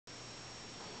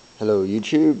Hello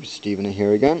YouTube, Stephen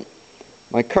here again.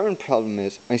 My current problem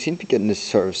is I seem to be getting this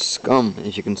sort of scum,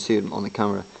 as you can see it on the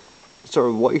camera. It's sort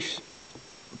of white,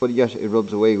 but yet it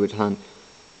rubs away with hand.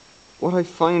 What I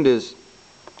find is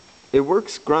it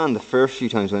works grand the first few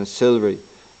times when it's silvery,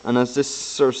 and as this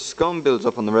sort of scum builds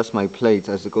up on the rest of my plates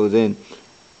as it goes in,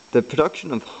 the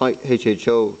production of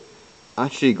HHO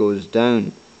actually goes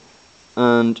down.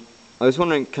 And I was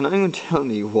wondering, can anyone tell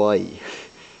me why?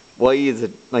 Why is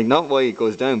it, like, not why it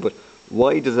goes down, but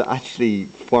why does it actually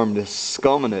form this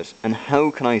scum in it, and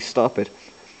how can I stop it?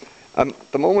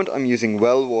 At the moment I'm using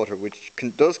well water, which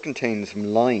does contain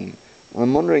some lime.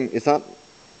 I'm wondering, is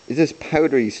this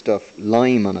powdery stuff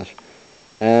lime on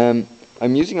it?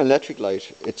 I'm using electric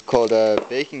light. It's called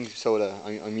baking soda.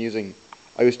 I'm using.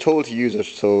 I was told to use it,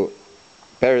 so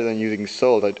better than using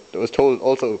salt. I was told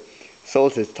also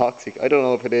salt is toxic. I don't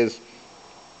know if it is,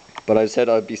 but I said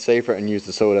I'd be safer and use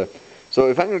the soda. So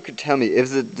if anyone could tell me,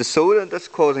 is it the soda that's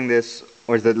causing this,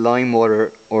 or is it lime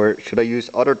water, or should I use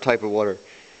other type of water?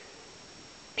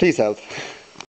 Please help.